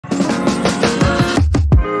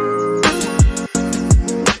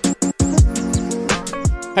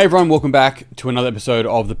Hey everyone, welcome back to another episode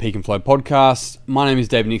of the Peak and Flow podcast. My name is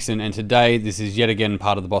Dave Nixon, and today this is yet again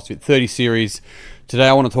part of the BSFT30 series. Today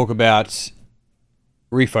I want to talk about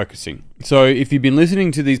refocusing. So if you've been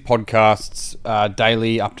listening to these podcasts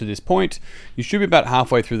daily up to this point, you should be about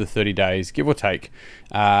halfway through the 30 days, give or take.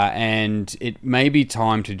 And it may be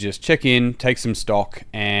time to just check in, take some stock,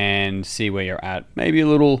 and see where you're at. Maybe a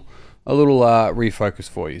little refocus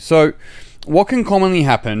for you. So what can commonly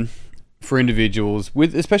happen for individuals,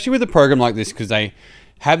 especially with a program like this, because they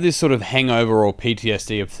have this sort of hangover or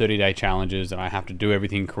PTSD of 30-day challenges, and I have to do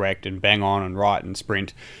everything correct and bang on and right and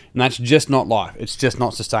sprint, and that's just not life. It's just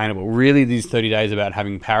not sustainable. Really, these 30 days are about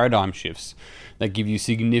having paradigm shifts that give you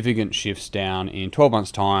significant shifts down in 12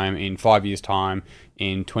 months' time, in 5 years' time,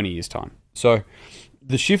 in 20 years' time. So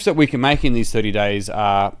the shifts that we can make in these 30 days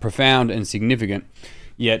are profound and significant.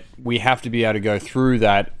 Yet we have to be able to go through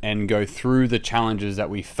that and go through the challenges that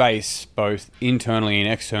we face both internally and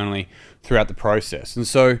externally throughout the process. And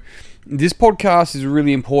so this podcast is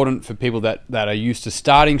really important for people that are used to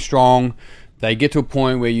starting strong. They get to a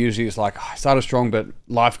point where usually it's like, I started strong, but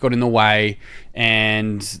life got in the way,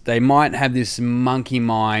 and they might have this monkey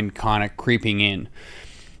mind kind of creeping in.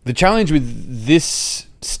 The challenge with this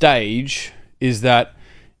stage is that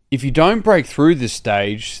if you don't break through this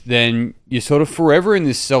stage, then you're sort of forever in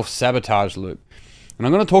this self-sabotage loop. And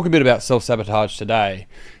I'm going to talk a bit about self-sabotage today,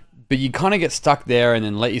 but you kind of get stuck there and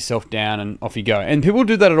then let yourself down and off you go. And people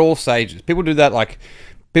do that at all stages. People do that, like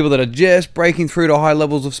people that are just breaking through to high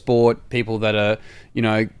levels of sport, people that are,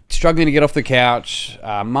 struggling to get off the couch,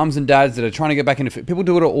 mums and dads that are trying to get back into fit. People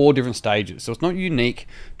do it at all different stages. So it's not unique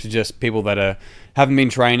to just people that haven't been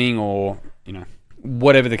training or,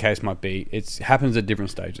 whatever the case might be. It happens at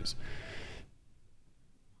different stages.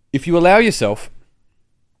 If you allow yourself,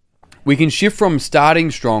 we can shift from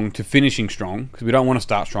starting strong to finishing strong, because we don't want to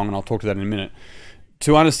start strong, and I'll talk to that in a minute,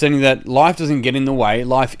 to understanding that life doesn't get in the way.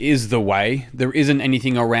 Life is the way. There isn't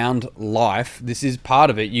anything around life. This is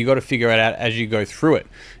part of it. You got to figure it out as you go through it.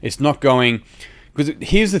 It's not going... Because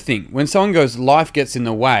here's the thing. When someone goes, life gets in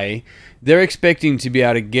the way, they're expecting to be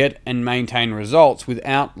able to get and maintain results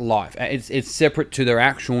without life. It's separate to their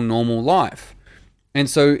actual normal life. And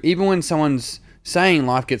so even when someone's saying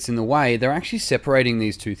life gets in the way, they're actually separating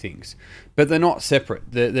these two things. But they're not separate.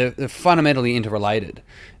 They're fundamentally interrelated.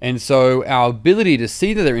 And so our ability to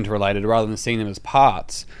see that they're interrelated rather than seeing them as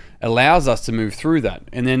parts allows us to move through that.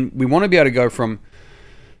 And then we want to be able to go from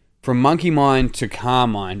monkey mind to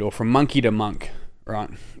calm mind, or from monkey to monk.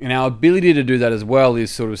 Right, and our ability to do that as well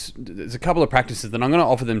is there's a couple of practices that I'm going to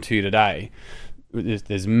offer them to you today.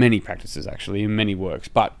 There's many practices actually, in many works,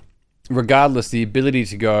 but regardless, the ability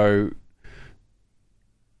to go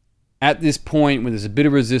at this point when there's a bit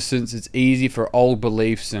of resistance, it's easy for old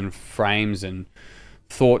beliefs and frames and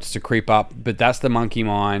thoughts to creep up, but that's the monkey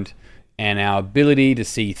mind, and our ability to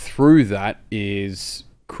see through that is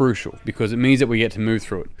crucial because it means that we get to move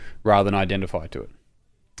through it rather than identify to it.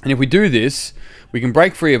 And if we do this, we can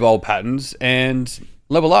break free of old patterns and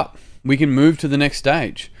level up. We can move to the next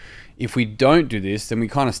stage. If we don't do this, then we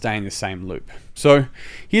kind of stay in the same loop. So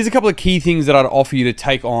here's a couple of key things that I'd offer you to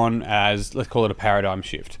take on as, let's call it a paradigm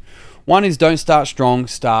shift. One is don't start strong,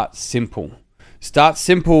 start simple. Start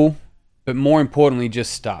simple, but more importantly,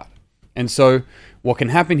 just start. And so what can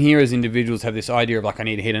happen here is individuals have this idea of like, I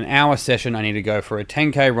need to hit an hour session, I need to go for a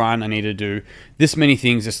 10K run, I need to do this many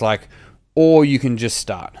things. It's like, or you can just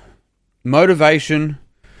start. Motivation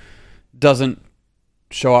doesn't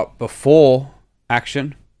show up before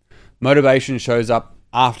action. Motivation shows up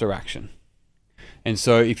after action. And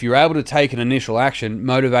so if you're able to take an initial action,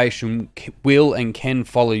 motivation will and can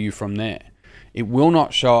follow you from there. It will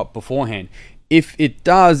not show up beforehand. If it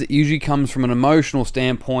does, it usually comes from an emotional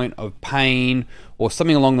standpoint of pain or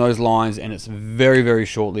something along those lines, and it's very, very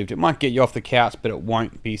short-lived. It might get you off the couch, but it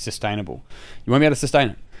won't be sustainable. You won't be able to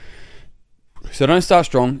sustain it. So don't start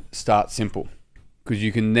strong, start simple, because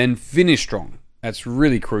you can then finish strong. That's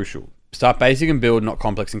really crucial. Start basic and build, not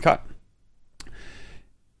complex and cut.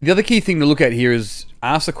 The other key thing to look at here is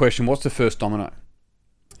ask the question, what's the first domino?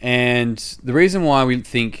 And the reason why we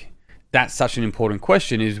think that's such an important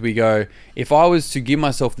question is we go, if I was to give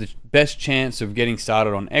myself the best chance of getting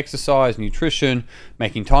started on exercise, nutrition,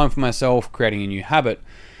 making time for myself, creating a new habit,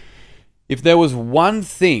 if there was one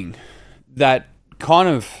thing that kind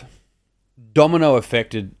of domino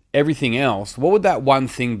affected everything else, what would that one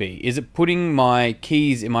thing be? Is it putting my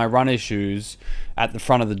keys in my runner's shoes at the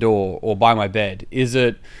front of the door or by my bed? Is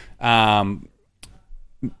it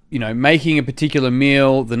making a particular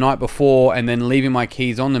meal the night before and then leaving my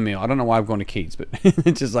keys on the meal? I don't know why I've gone to keys, but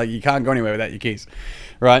it's just like you can't go anywhere without your keys,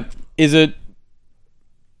 right? Is it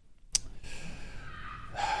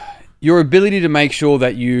Your ability to make sure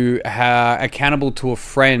that you are accountable to a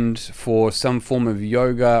friend for some form of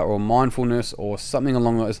yoga or mindfulness or something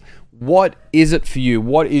along those. What is it for you?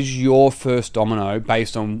 What is your first domino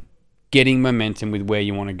based on getting momentum with where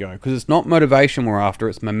you want to go? Because it's not motivation we're after,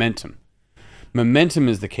 it's momentum. Momentum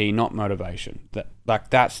is the key, not motivation.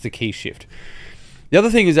 That's the key shift. The other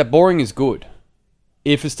thing is that boring is good.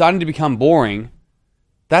 If it's starting to become boring,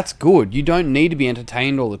 that's good. You don't need to be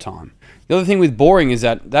entertained all the time. The other thing with boring is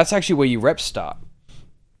that that's actually where your reps start.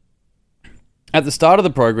 At the start of the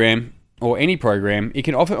program, or any program, it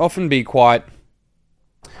can often be quite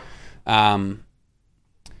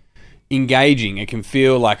engaging. It can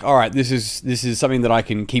feel like, all right, this is something that I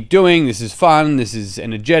can keep doing. This is fun. This is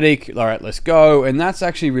energetic. All right, let's go. And that's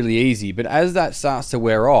actually really easy. But as that starts to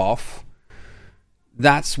wear off,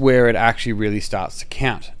 that's where it actually really starts to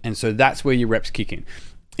count. And so that's where your reps kick in.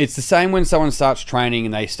 It's the same when someone starts training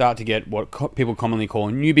and they start to get what people commonly call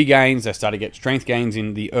newbie gains. They start to get strength gains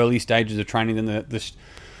in the early stages of training. Then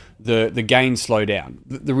the gains slow down.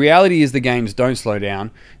 The reality is the gains don't slow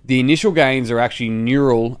down. The initial gains are actually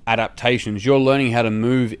neural adaptations. You're learning how to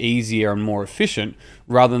move easier and more efficient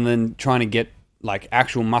rather than trying to get like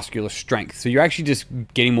actual muscular strength. So you're actually just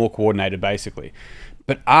getting more coordinated basically.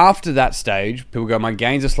 But after that stage, people go, my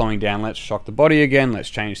gains are slowing down. Let's shock the body again. Let's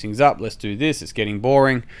change things up. Let's do this. It's getting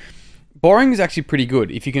boring. Boring is actually pretty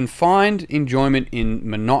good. If you can find enjoyment in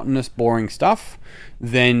monotonous, boring stuff,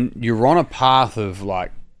 then you're on a path of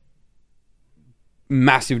like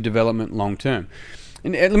massive development long term.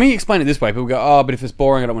 And let me explain it this way. People go, oh, but if it's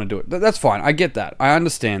boring, I don't want to do it. That's fine. I get that. I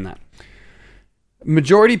understand that.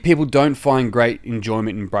 Majority of people don't find great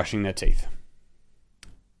enjoyment in brushing their teeth.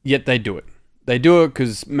 Yet they do it. They do it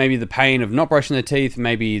because maybe the pain of not brushing their teeth,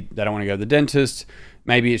 maybe they don't want to go to the dentist,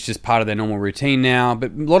 maybe it's just part of their normal routine now.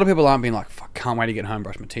 But a lot of people aren't being like, fuck, can't wait to get home and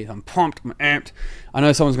brush my teeth. I'm pumped, I'm amped. I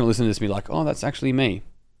know someone's going to listen to this and be like, oh, that's actually me.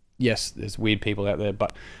 Yes, there's weird people out there.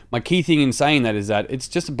 But my key thing in saying that is that it's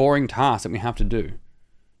just a boring task that we have to do.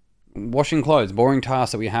 Washing clothes, boring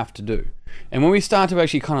tasks that we have to do. And when we start to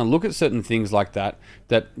actually kind of look at certain things like that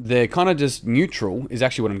they're kind of just neutral, is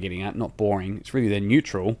actually what I'm getting at, not boring. It's really they're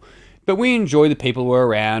neutral. But we enjoy the people we're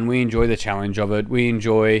around. We enjoy the challenge of it. We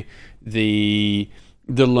enjoy the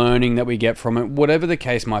learning that we get from it. Whatever the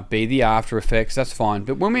case might be, the after effects, that's fine.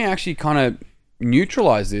 But when we actually kind of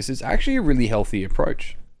neutralize this, it's actually a really healthy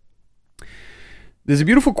approach. There's a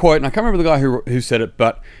beautiful quote, and I can't remember the guy who said it,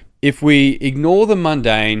 but if we ignore the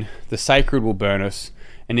mundane, the sacred will burn us.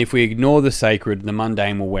 And if we ignore the sacred, the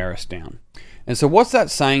mundane will wear us down. And so what's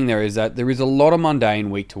that saying there is that there is a lot of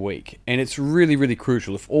mundane week to week. And it's really, really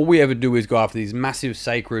crucial. If all we ever do is go after these massive,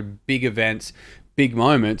 sacred, big events, big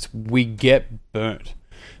moments, we get burnt.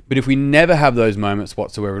 But if we never have those moments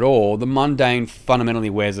whatsoever at all, the mundane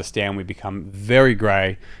fundamentally wears us down. We become very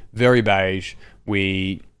grey, very beige.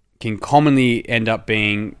 We can commonly end up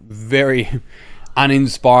being very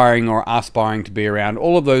uninspiring or aspiring to be around,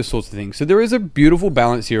 all of those sorts of things. So there is a beautiful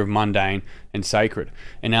balance here of mundane and sacred,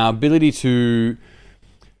 and our ability to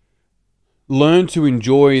learn to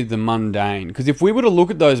enjoy the mundane. Because if we were to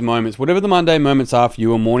look at those moments, whatever the mundane moments are for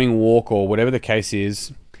you, a morning walk or whatever the case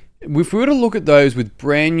is, if we were to look at those with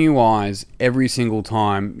brand new eyes every single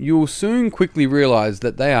time, you will soon quickly realize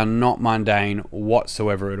that they are not mundane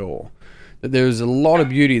whatsoever at all. That there is a lot of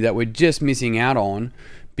beauty that we're just missing out on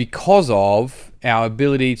because of our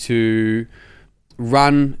ability to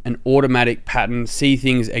run an automatic pattern, see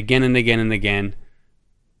things again and again and again,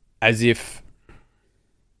 as if...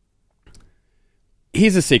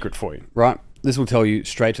 Here's a secret for you, right? This will tell you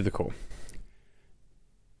straight to the core.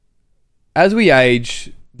 As we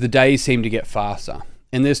age, the days seem to get faster.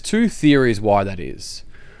 And there's two theories why that is.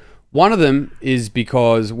 One of them is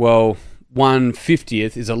because, well,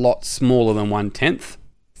 1/50th is a lot smaller than 1/10th.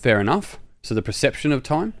 Fair enough. So the perception of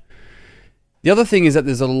time. The other thing is that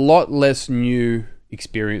there's a lot less new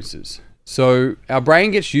experiences. So our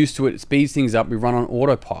brain gets used to it, it speeds things up, we run on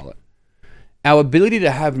autopilot. Our ability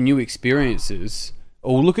to have new experiences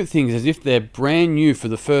or look at things as if they're brand new for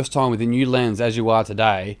the first time with a new lens as you are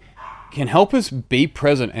today can help us be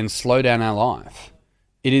present and slow down our life.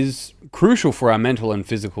 It is crucial for our mental and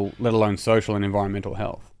physical, let alone social and environmental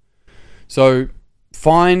health. So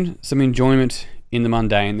find some enjoyment in the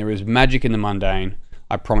mundane. There is magic in the mundane,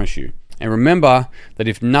 I promise you. And remember that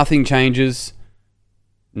if nothing changes,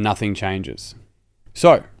 nothing changes.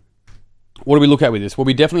 So, what do we look at with this? Well,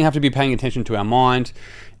 we definitely have to be paying attention to our mind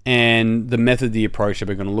and the method, the approach that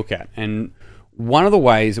we're going to look at. And one of the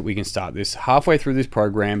ways that we can start this halfway through this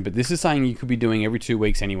program, but this is something you could be doing every 2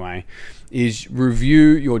 weeks anyway, is review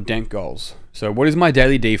your DENT goals. So what is my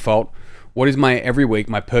daily default? what is my every week,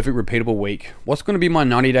 my perfect repeatable week? What's going to be my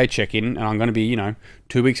 90-day check-in? And I'm going to be,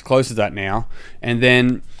 2 weeks close to that now. And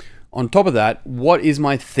then on top of that, what is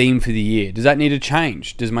my theme for the year? Does that need to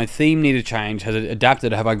change? Does my theme need to change? Has it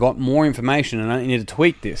adapted? Have I got more information and I need to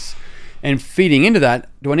tweak this? And feeding into that,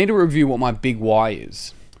 do I need to review what my big why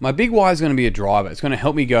is? My big why is going to be a driver. It's going to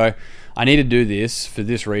help me go, I need to do this for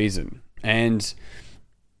this reason. And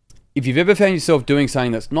if you've ever found yourself doing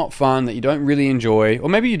something that's not fun, that you don't really enjoy, or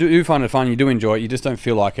maybe you do find it fun, you do enjoy it, you just don't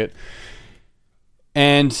feel like it,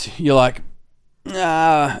 and you're like,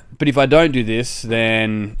 but if I don't do this,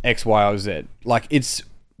 then X, Y, or Z. Like, it's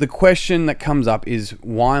the question that comes up is,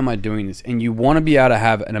 why am I doing this? And you want to be able to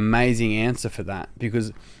have an amazing answer for that,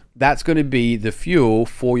 because that's going to be the fuel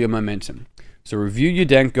for your momentum. So review your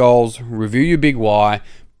dent goals, review your big why,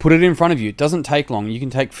 put it in front of you. It doesn't take long. You can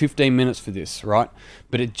take 15 minutes for this, right?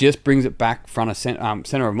 But it just brings it back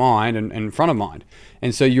center of mind and front of mind.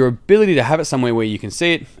 And so your ability to have it somewhere where you can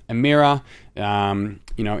see it, a mirror,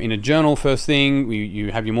 in a journal first thing,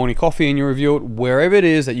 you have your morning coffee and you review it, wherever it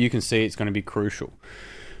is that you can see, it's going to be crucial.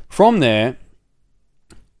 From there,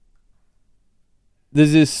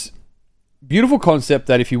 there's this beautiful concept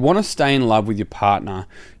that if you want to stay in love with your partner,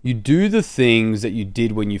 you do the things that you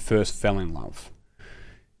did when you first fell in love.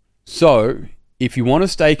 So, if you want to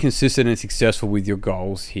stay consistent and successful with your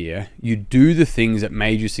goals here, you do the things that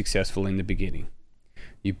made you successful in the beginning.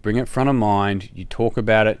 You bring it front of mind, you talk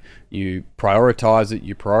about it, you prioritize it,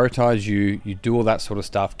 you prioritize you do all that sort of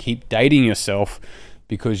stuff. Keep dating yourself,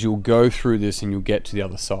 because you'll go through this and you'll get to the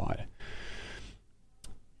other side.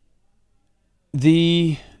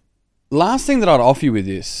 The last thing that I'd offer you with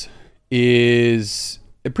this is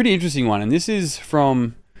a pretty interesting one, and this is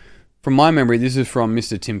from my memory, this is from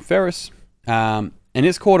Mr. Tim Ferriss, and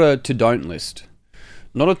it's called a to-don't list.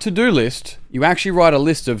 Not a to-do list, you actually write a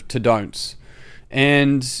list of to-don'ts.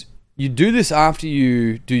 And you do this after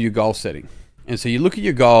you do your goal setting. And so you look at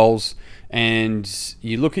your goals, and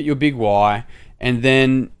you look at your big why, and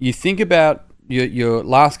then you think about your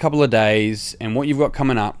last couple of days and what you've got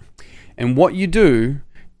coming up. And what you do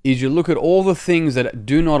is you look at all the things that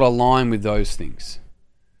do not align with those things.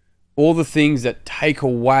 All the things that take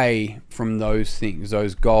away from those things,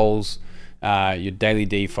 those goals, your daily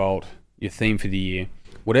default, your theme for the year.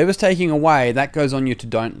 Whatever's taking away, that goes on your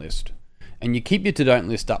to-don't list. And you keep your to-don't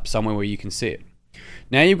list up somewhere where you can see it.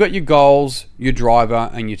 Now you've got your goals, your driver,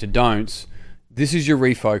 and your to-don'ts. This is your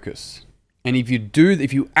refocus. And if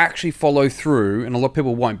you actually follow through, and a lot of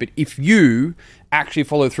people won't, but if you actually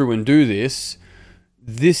follow through and do this,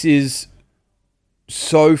 this is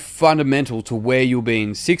so fundamental to where you'll be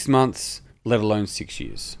in 6 months, let alone 6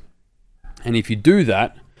 years. And if you do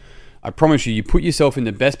that, I promise you put yourself in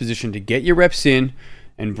the best position to get your reps in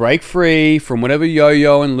and break free from whatever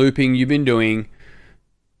yo-yo and looping you've been doing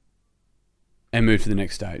and move to the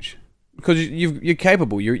next stage. Because you're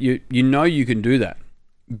capable. You know you can do that,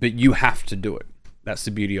 but you have to do it. That's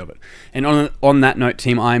the beauty of it. And on that note,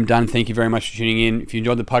 team, I am done. Thank you very much for tuning in. If you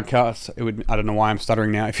enjoyed the podcast, I don't know why I'm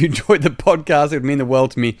stuttering now. If you enjoyed the podcast, it would mean the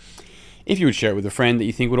world to me if you would share it with a friend that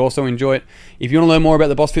you think would also enjoy it. If you want to learn more about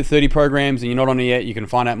the BSFT30 programs and you're not on it yet, you can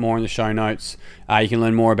find out more in the show notes. You can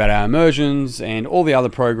learn more about our immersions and all the other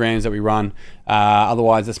programs that we run.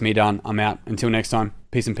 Otherwise, that's me done. I'm out. Until next time,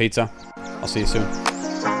 peace and pizza. I'll see you soon.